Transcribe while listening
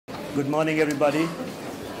Good morning, everybody.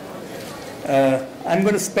 I'm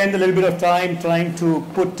going to spend a little bit of time trying to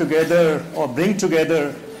put together or bring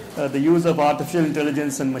together the use of artificial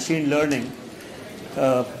intelligence and machine learning.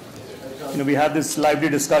 We have this lively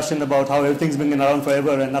discussion about how everything's been around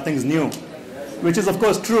forever and nothing's new, which is of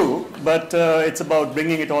course true, but it's about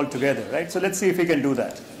bringing it all together, right? So let's see if we can do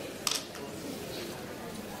that.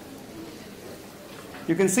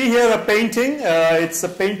 You can see here a painting. It's a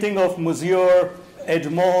painting of Monsieur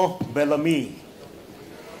Edmond Bellamy.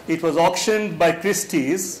 It was auctioned by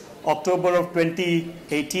Christie's October of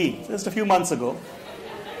 2018, just a few months ago,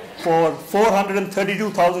 for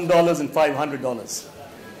 $432,000 and $500.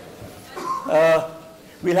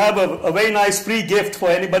 We'll have a very nice free gift for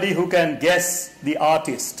anybody who can guess the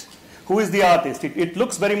artist. Who is the artist? It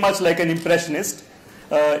looks very much like an impressionist.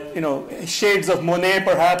 Shades of Monet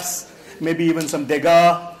perhaps, maybe even some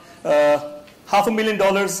Degas.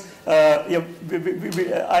 $500,000.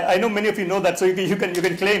 I know many of you know that, so you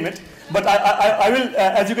can claim it. But I will,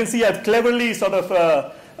 as you can see, I've cleverly sort of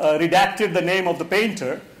redacted the name of the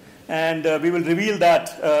painter, and we will reveal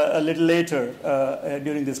that a little later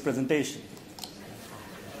during this presentation.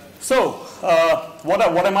 So,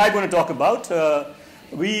 what am I going to talk about?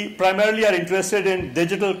 We primarily are interested in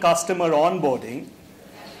digital customer onboarding.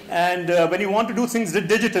 And when you want to do things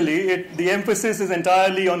digitally, the emphasis is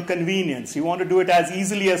entirely on convenience. You want to do it as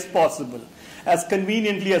easily as possible, as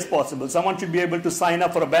conveniently as possible. Someone should be able to sign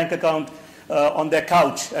up for a bank account on their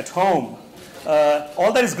couch at home.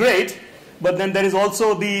 All that is great, but then there is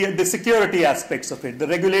also the security aspects of it, the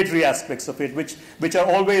regulatory aspects of it, which are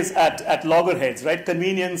always at loggerheads, right?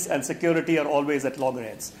 Convenience and security are always at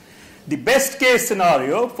loggerheads. The best case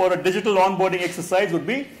scenario for a digital onboarding exercise would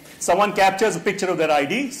be someone captures a picture of their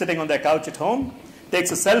ID sitting on their couch at home,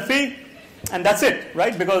 takes a selfie, and that's it,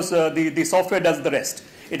 right? Because the software does the rest.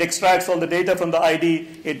 It extracts all the data from the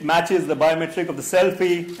ID, it matches the biometric of the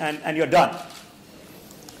selfie, and you're done.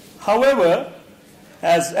 However,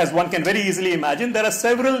 as one can very easily imagine, there are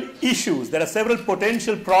several issues, there are several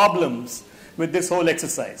potential problems with this whole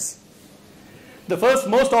exercise. The first,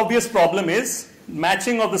 most obvious problem is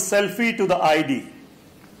matching of the selfie to the ID,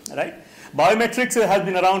 right? Biometrics has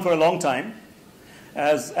been around for a long time.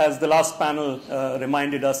 As the last panel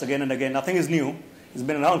reminded us again and again, nothing is new. It's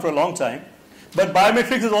been around for a long time. But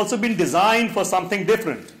biometrics has also been designed for something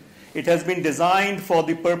different. It has been designed for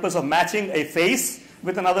the purpose of matching a face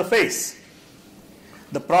with another face.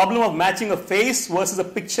 The problem of matching a face versus a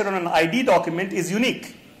picture on an ID document is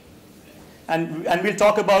unique. And we'll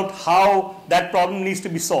talk about how that problem needs to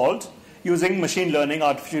be solved using machine learning,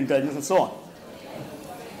 artificial intelligence, and so on.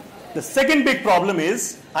 The second big problem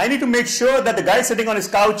is, I need to make sure that the guy sitting on his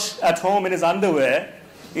couch at home in his underwear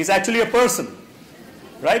is actually a person,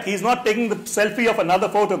 right? He's not taking the selfie of another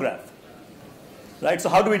photograph, right? So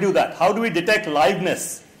how do we do that? How do we detect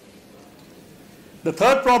liveness? The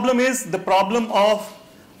third problem is the problem of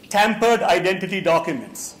tampered identity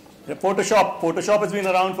documents. Photoshop has been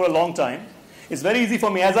around for a long time. It's very easy for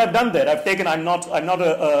me, as I've done that. I'm not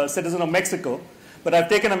a citizen of Mexico, but I've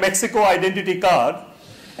taken a Mexico identity card,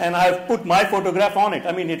 and I've put my photograph on it.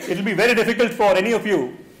 I mean, it'll be very difficult for any of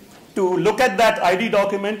you to look at that ID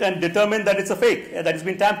document and determine that it's a fake, that it's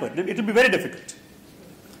been tampered. It'll be very difficult.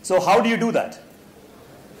 So how do you do that?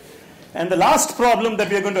 And the last problem that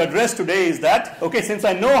we are going to address today is that, okay, since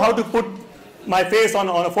I know how to put my face on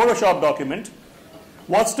a Photoshop document,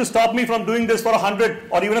 what's to stop me from doing this for 100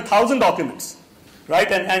 or even 1,000 documents, right?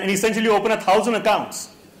 And essentially open 1,000 accounts.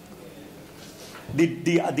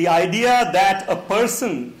 The idea that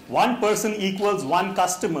one person equals one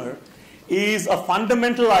customer is a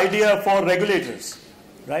fundamental idea for regulators,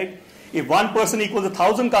 right? If one person equals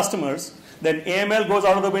 1,000 customers, then AML goes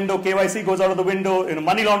out of the window, KYC goes out of the window,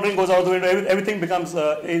 money laundering goes out of the window, everything becomes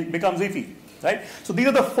iffy, right? So these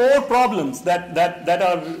are the four problems that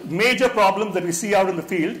are major problems that we see out in the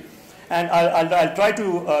field, and I'll try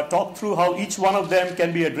to talk through how each one of them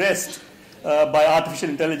can be addressed by artificial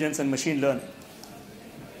intelligence and machine learning.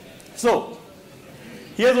 So,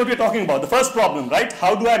 here's what we're talking about. The first problem, right?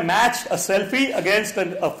 How do I match a selfie against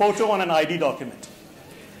a photo on an ID document?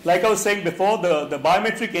 Like I was saying before, the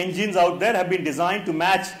biometric engines out there have been designed to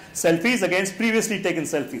match selfies against previously taken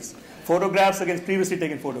selfies, photographs against previously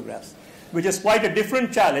taken photographs, which is quite a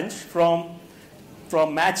different challenge from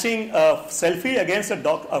matching a selfie against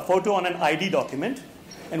a photo on an ID document.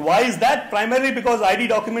 And why is that? Primarily because ID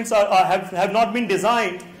documents have not been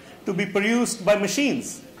designed to be produced by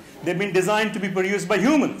machines. They've been designed to be produced by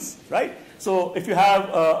humans, right? So if you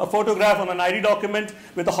have a photograph on an ID document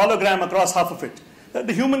with a hologram across half of it,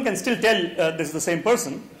 the human can still tell this is the same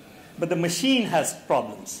person, but the machine has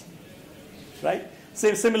problems, right?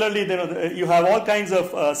 Similarly, you have all kinds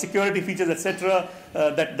of security features, etc.,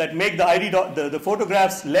 that make the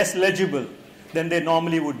photographs less legible than they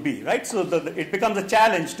normally would be, right? So it becomes a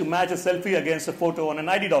challenge to match a selfie against a photo on an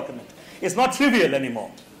ID document. It's not trivial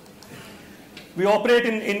anymore. We operate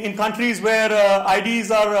in countries where IDs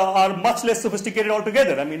are much less sophisticated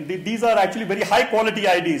altogether. I mean, these are actually very high quality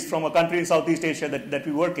IDs from a country in Southeast Asia that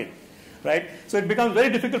we work in, right? So it becomes very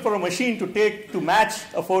difficult for a machine to match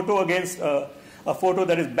a photo against a photo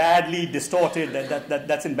that is badly distorted,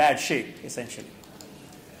 that's in bad shape, essentially.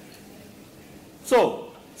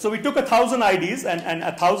 So we took 1,000 IDs and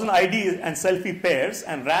 1,000 ID and selfie pairs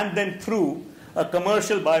and ran them through a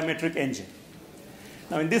commercial biometric engine.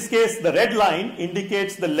 Now, in this case, the red line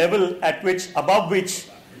indicates the level above which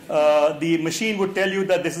the machine would tell you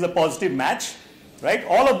that this is a positive match, right?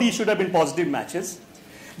 All of these should have been positive matches.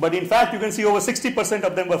 But in fact, you can see over 60%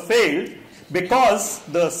 of them were failed because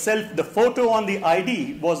the photo on the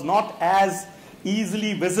ID was not as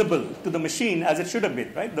easily visible to the machine as it should have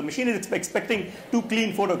been, right? The machine is expecting 2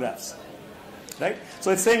 clean photographs, right?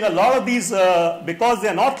 So it's saying a lot of these, because they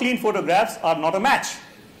are not clean photographs, are not a match.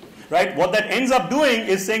 Right? What that ends up doing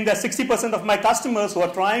is saying that 60% of my customers who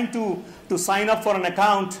are trying to sign up for an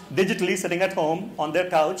account digitally sitting at home on their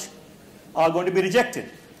couch are going to be rejected,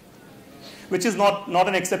 which is not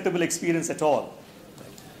an acceptable experience at all.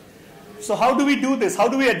 So how do we do this? How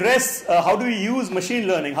do we address, how do we use machine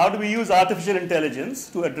learning? How do we use artificial intelligence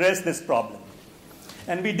to address this problem?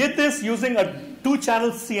 And we did this using a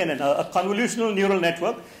 2-channel CNN, a convolutional neural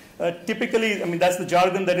network. Typically, I mean, that's the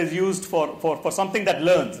jargon that is used for something that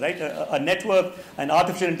learns, right? A network, an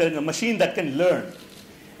artificial intelligence, a machine that can learn.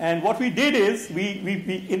 And what we did is, we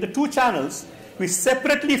in the 2 channels, we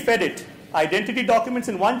separately fed it identity documents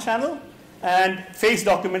in one channel and face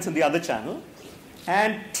documents in the other channel,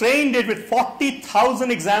 and trained it with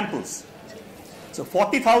 40,000 examples. So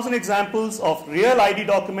 40,000 examples of real ID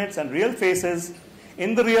documents and real faces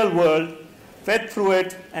in the real world, fed through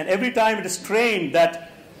it, and every time it is trained that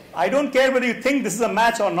I don't care whether you think this is a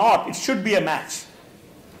match or not, it should be a match,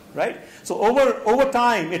 right? So over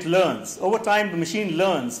time it learns. Over time the machine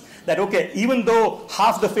learns that, okay, even though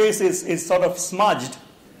half the face is sort of smudged,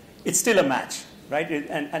 it's still a match, right?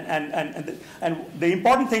 And the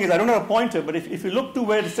important thing is, I don't have a pointer, but if you look to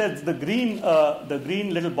where it says the green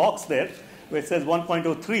little box there, where it says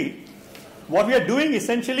 1.03, what we are doing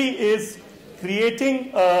essentially is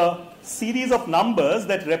creating a series of numbers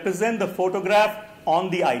that represent the photograph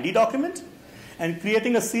on the ID document, and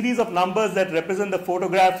creating a series of numbers that represent the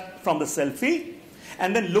photograph from the selfie,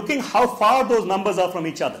 and then looking how far those numbers are from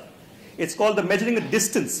each other. It's called measuring the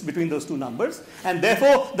distance between those 2 numbers, and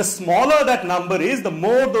therefore the smaller that number is, the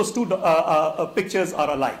more those 2 pictures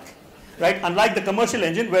are alike, right? Unlike the commercial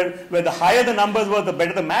engine where the higher the numbers were, the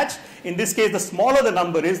better the match. In this case, the smaller the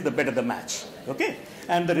number is, the better the match, okay?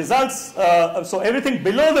 And the results, so everything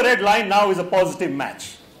below the red line now is a positive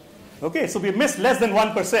match. Okay, so we missed less than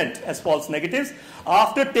 1% as false negatives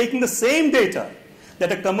after taking the same data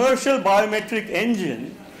that a commercial biometric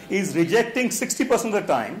engine is rejecting 60% of the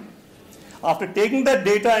time. After taking that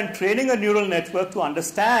data and training a neural network to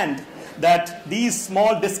understand that these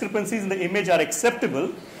small discrepancies in the image are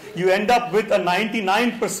acceptable, you end up with a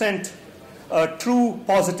 99% true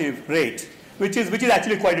positive rate, which is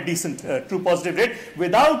actually quite a decent true positive rate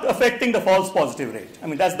without affecting the false positive rate. I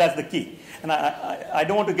mean, that's the key. And I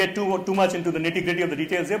don't want to get too much into the nitty-gritty of the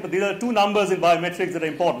details here, but these are 2 numbers in biometrics that are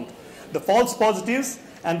important. The false positives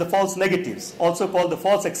and the false negatives, also called the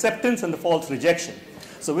false acceptance and the false rejection.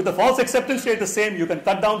 So with the false acceptance rate the same, you can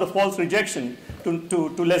cut down the false rejection to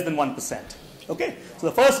less than 1%. Okay? So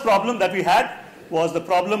the first problem that we had was the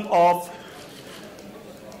problem of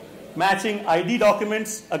matching ID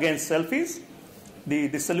documents against selfies.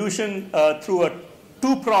 The solution through a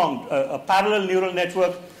 2-pronged, a parallel neural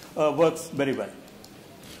network works very well.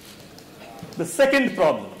 The second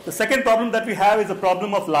problem that we have is the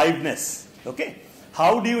problem of liveness. Okay?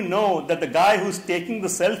 How do you know that the guy who's taking the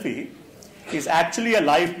selfie is actually a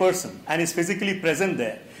live person and is physically present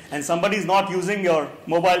there, and somebody is not using your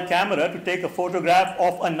mobile camera to take a photograph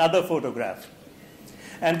of another photograph?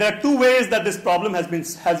 And there are 2 ways that this problem has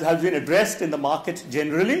been addressed in the market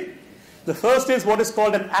generally. The first is what is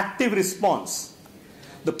called an active response.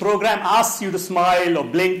 The program asks you to smile or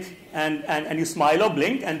blink, and you smile or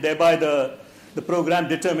blink, and thereby the program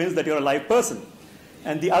determines that you're a live person.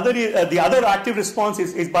 And the other active response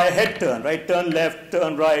is by a head turn, right? Turn left,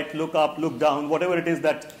 turn right, look up, look down, whatever it is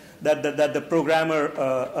that the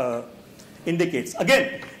programmer indicates.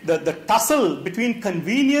 Again, the tussle between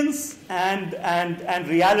convenience and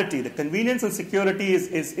reality, the convenience and security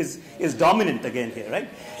is dominant again here, right?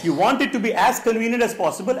 You want it to be as convenient as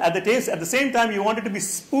possible. At the same time, you want it to be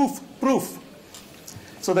spoof-proof.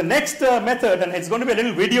 So the next method, and it's going to be a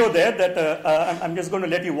little video there that I'm just going to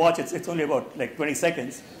let you watch. It's only about like 20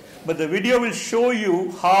 seconds. But the video will show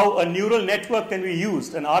you how a neural network can be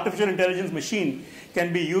used, an artificial intelligence machine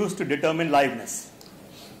can be used to determine liveness.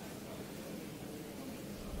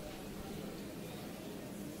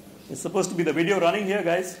 It's supposed to be the video running here,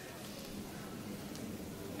 guys.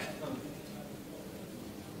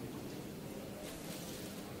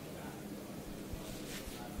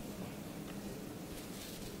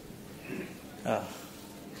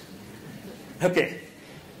 Okay.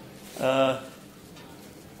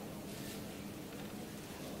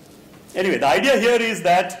 Anyway, the idea here is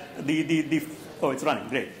that oh, it's running,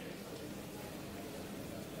 great.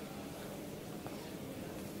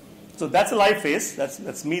 So that's a live face,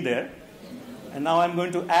 that's me there. And now I'm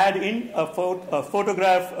going to add in a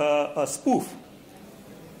photograph, a spoof.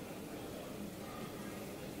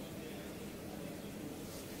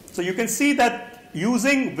 So you can see that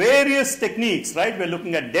using various techniques, right? We're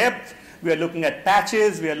looking at depth, we are looking at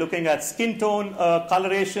patches, we are looking at skin tone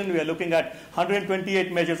coloration, we are looking at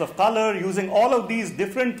 128 measures of color, using all of these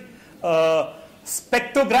different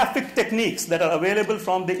spectrographic techniques that are available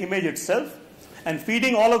from the image itself, and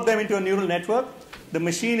feeding all of them into a neural network. The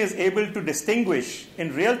machine is able to distinguish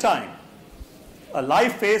in real time a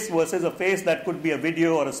live face versus a face that could be a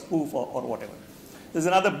video or a spoof or whatever. There's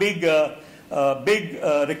another big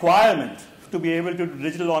requirement to be able to do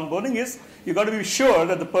digital onboarding is you've got to be sure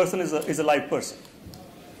that the person is a live person.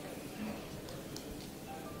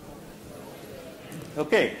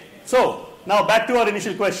 Okay, so now back to our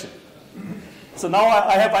initial question. So now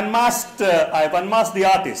I have unmasked the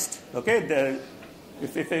artist. Okay,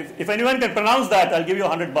 if anyone can pronounce that, I'll give you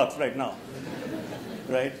 $100 right now.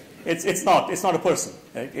 Right? It's not a person.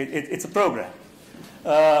 Right? It's a program.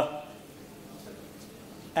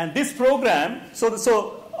 And this program,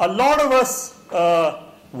 so a lot of us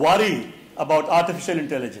worry about artificial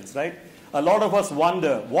intelligence, right? A lot of us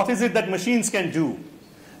wonder, what is it that machines can do?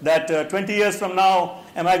 That 20 years from now,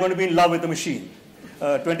 am I going to be in love with the machine?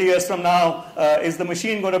 20 years from now, is the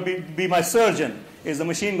machine going to be my surgeon? Is the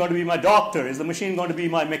machine going to be my doctor? Is the machine going to be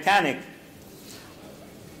my mechanic?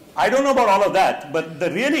 I don't know about all of that, but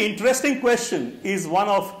the really interesting question is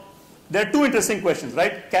there are two interesting questions,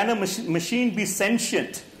 right? Can a machine be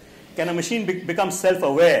sentient? Can a machine become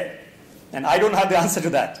self-aware? And I don't have the answer to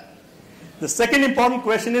that. The second important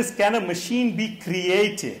question is, can a machine be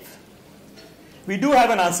creative? We do have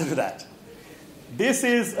an answer to that. This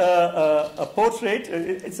is a portrait.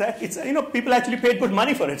 People actually paid good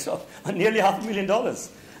money for it, so nearly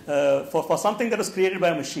 $500,000 for something that was created by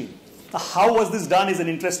a machine. Now, how was this done is an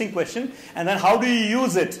interesting question, and then how do you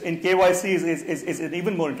use it in KYC is an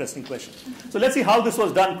even more interesting question. So let's see how this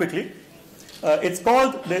was done quickly. It's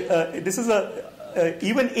called this is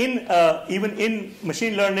even in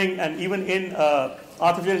machine learning and even in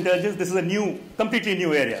artificial intelligence, this is a completely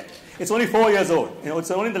new area. It's only 4 years old.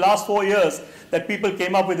 It's only in the last 4 years that people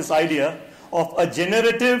came up with this idea of a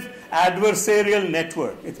generative adversarial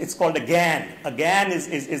network. It's called a GAN. A GAN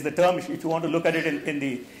is the term, if you want to look at it in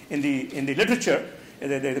the literature.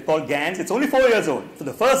 They're called GANs. It's only 4 years old. So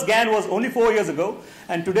the first GAN was only 4 years ago,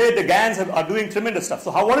 and today the GANs are doing tremendous stuff.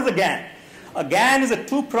 So what is a GAN? A GAN is a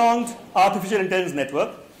two-pronged artificial intelligence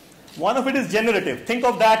network. One of it is generative. Think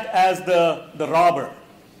of that as the robber,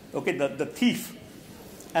 okay, the thief.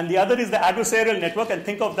 And the other is the adversarial network, and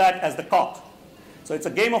think of that as the cop. So it's a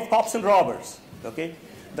game of cops and robbers. Okay?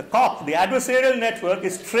 The adversarial network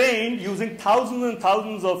is trained using thousands and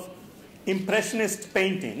thousands of impressionist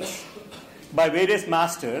paintings by various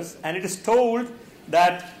masters, and it is told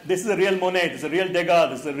that this is a real Monet, this is a real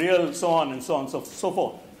Degas, this is a real so on and so on, so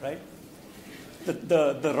forth. Right?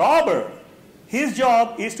 The robber, his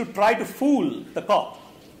job is to try to fool the cop.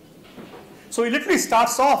 So he literally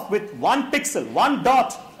starts off with one pixel, one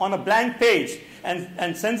dot on a blank page,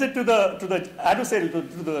 and sends it to the adversary, to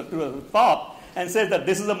the cop, and says that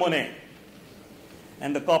this is a Monet.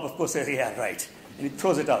 And the cop, of course, says, yeah, right. And he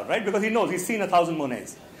throws it out, right? Because he knows he's seen 1,000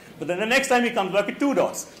 Monets. But then the next time he comes back with 2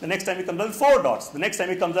 dots. The next time he comes back with 4 dots. The next time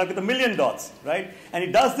he comes back with 1 million dots, right? And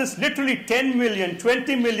he does this literally 10 million,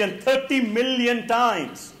 20 million, 30 million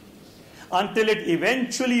times until it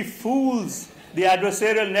eventually fools the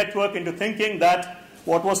adversarial network into thinking that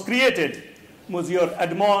what was created, Monsieur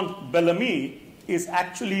Edmond Bellamy, is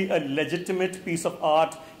actually a legitimate piece of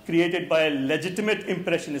art created by a legitimate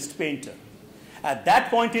impressionist painter. At that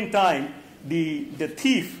point in time, the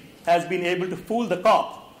thief has been able to fool the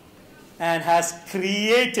cop and has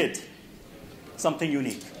created something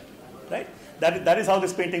unique, right? That is how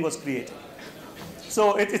this painting was created.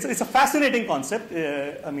 So it's a fascinating concept.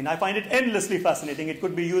 I mean, I find it endlessly fascinating. It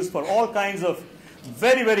could be used for all kinds of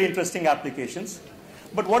very, very interesting applications.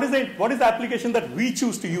 But what is the application that we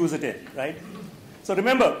choose to use it in, right? So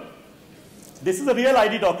remember, this is a real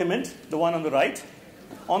ID document, the one on the right.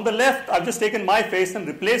 On the left, I've just taken my face and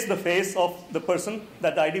replaced the face of the person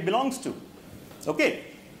that the ID belongs to. Okay,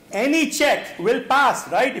 any check will pass,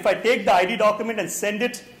 right? If I take the ID document and send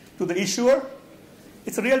it to the issuer,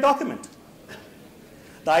 it's a real document.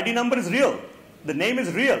 The ID number is real. The name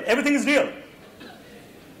is real. Everything is real.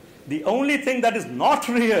 The only thing that is not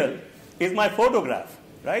real is my photograph,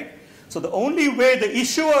 right? So the only way the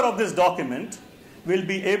issuer of this document will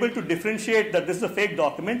be able to differentiate that this is a fake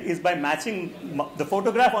document is by matching the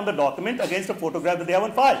photograph on the document against a photograph that they have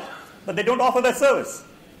on file. But they don't offer that service.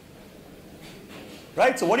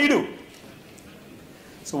 Right? So what do?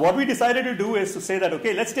 So what we decided to do is to say that,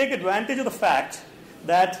 okay, let's take advantage of the fact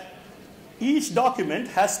that each document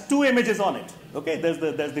has two images on it. Okay, there's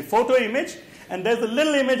the photo image and there's the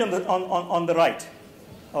little image on the right,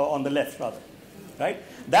 or on the left rather. Right?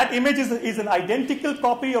 That image is an identical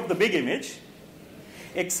copy of the big image,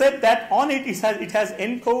 except that on it has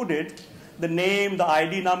encoded the name, the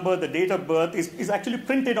ID number, the date of birth is actually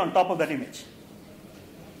printed on top of that image.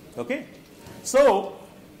 Okay? So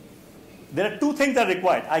there are two things that are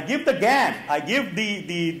required. I give the GAN, I give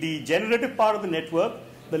the generative part of the network,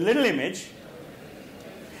 the little image,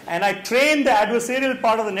 and I train the adversarial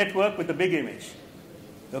part of the network with the big image.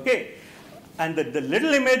 Okay? And the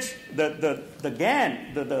little image, the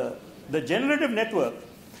GAN, the generative network,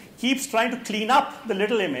 keeps trying to clean up the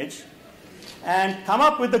little image and come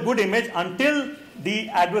up with the good image until the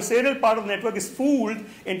adversarial part of the network is fooled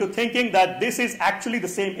into thinking that this is actually the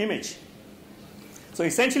same image. So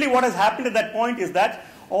essentially what has happened at that point is that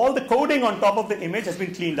all the coding on top of the image has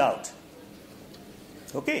been cleaned out.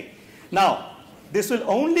 Okay. Now, this will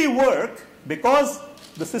only work because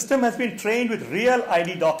the system has been trained with real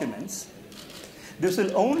ID documents. This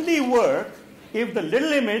will only work if the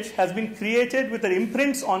little image has been created with the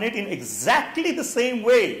imprints on it in exactly the same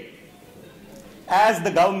way as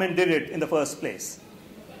the government did it in the first place.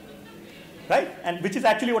 Right? And which is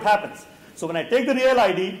actually what happens. So when I take the real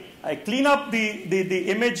ID, I clean up the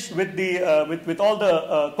image with all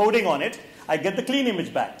the coding on it, I get the clean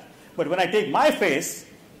image back. But when I take my face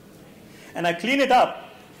and I clean it up,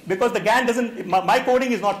 because the GAN doesn't, my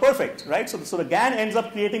coding is not perfect, right? So the GAN ends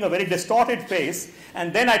up creating a very distorted face,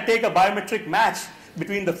 and then I take a biometric match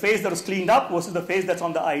between the face that was cleaned up versus the face that's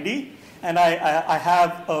on the ID, and I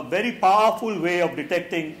have a very powerful way of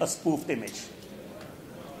detecting a spoofed image.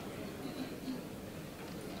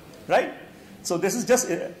 Right? So this is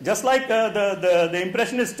just like the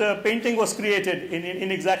Impressionist painting was created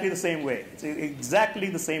in exactly the same way. It's exactly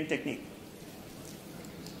the same technique.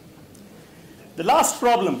 The last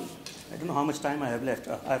problem, I don't know how much time I have left.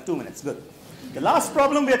 I have 2 minutes, good. The last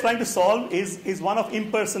problem we are trying to solve is one of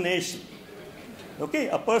impersonation. Okay,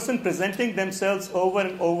 a person presenting themselves over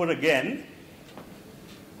and over again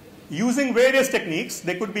using various techniques.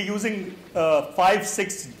 They could be using 5,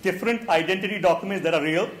 6 different identity documents that are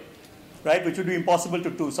real, right, which would be impossible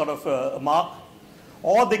to sort of mark,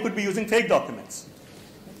 or they could be using fake documents.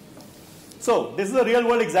 So this is a real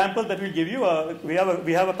world example that we'll give you. We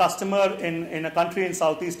have a customer in a country in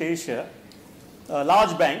Southeast Asia, a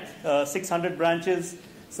large bank, 600 branches,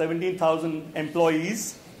 17,000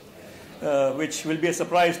 employees, which will be a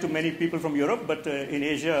surprise to many people from Europe, but in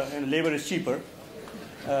Asia, labor is cheaper.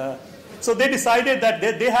 So they decided that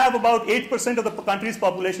they have about 8% of the country's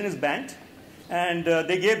population is banked, and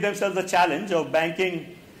they gave themselves a challenge of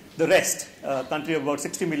banking the rest, country of about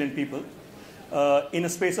 60 million people, in a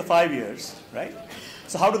space of 5 years, right?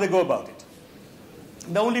 So how do they go about it?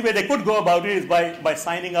 The only way they could go about it is by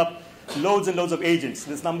signing up loads and loads of agents.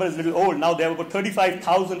 This number is a little old. Now they have about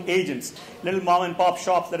 35,000 agents, little mom and pop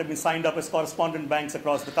shops that have been signed up as correspondent banks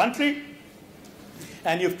across the country.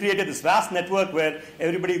 And you've created this vast network where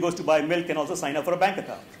everybody who goes to buy milk can also sign up for a bank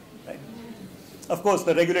account, right? Of course,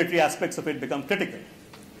 the regulatory aspects of it become critical.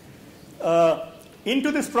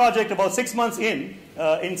 Into this project, about 6 months in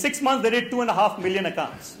 6 months they did 2.5 million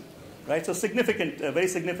accounts, right? So significant, very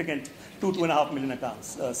significant, 2.5 million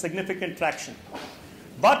accounts, significant traction.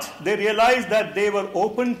 But they realized that they were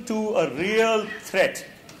open to a real threat,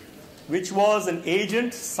 which was an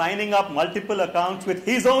agent signing up multiple accounts with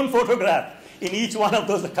his own photograph in each one of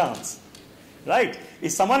those accounts, right?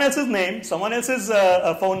 It's someone else's name, someone else's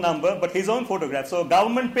phone number, but his own photograph. So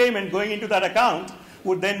government payment going into that account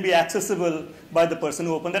would then be accessible by the person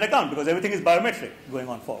who opened that account, because everything is biometric going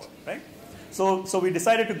on forward, right? So we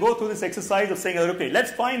decided to go through this exercise of saying, okay,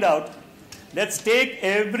 let's find out, let's take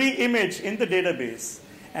every image in the database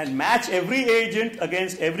and match every agent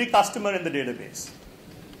against every customer in the database.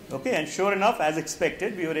 Okay, and sure enough, as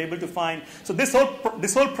expected, we were able to find, so this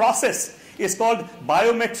whole process is called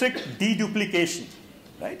biometric deduplication,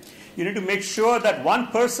 right? You need to make sure that one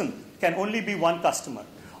person can only be one customer,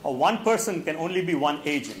 or one person can only be one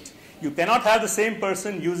agent. You cannot have the same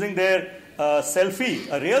person using their selfie,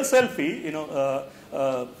 a real selfie,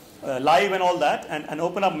 live and all that, and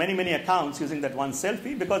open up many, many accounts using that one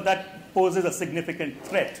selfie, because that poses a significant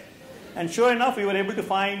threat. And sure enough, we were able to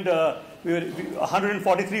find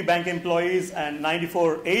 143 bank employees and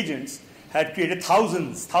 94 agents had created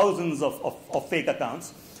thousands of fake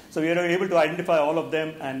accounts. So we were able to identify all of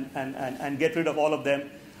them and get rid of all of them,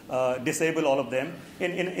 disable all of them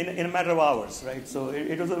in a matter of hours, right? So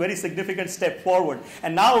it was a very significant step forward.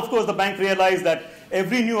 And now, of course, the bank realized that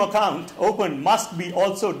every new account opened must be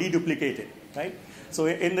also deduplicated, right? So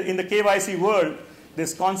in the KYC world,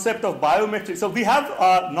 this concept of biometrics. So we have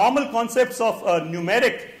normal concepts of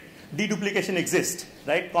numeric deduplication exist,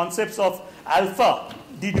 right? Concepts of alpha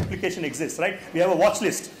deduplication exist, right? We have a watch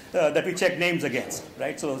list that we check names against,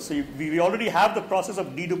 right? So we already have the process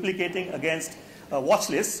of deduplicating against watch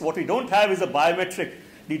lists. What we don't have is a biometric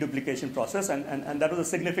deduplication process, and that was a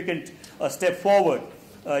significant step forward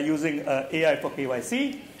using AI for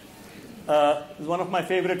KYC. It's one of my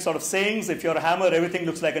favorite sort of sayings: if you're a hammer, everything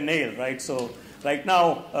looks like a nail, right? So right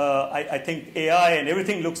now, I think AI and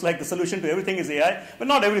everything looks like the solution to everything is AI, but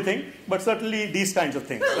not everything, but certainly these kinds of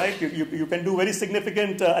things, right? You can do very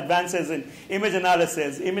significant advances in image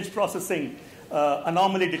analysis, image processing,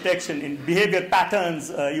 anomaly detection, in behavior patterns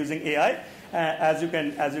using AI, as you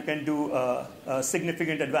can do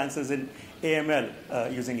significant advances in AML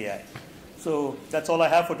using AI. So that's all I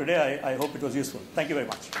have for today. I hope it was useful. Thank you very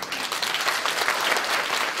much.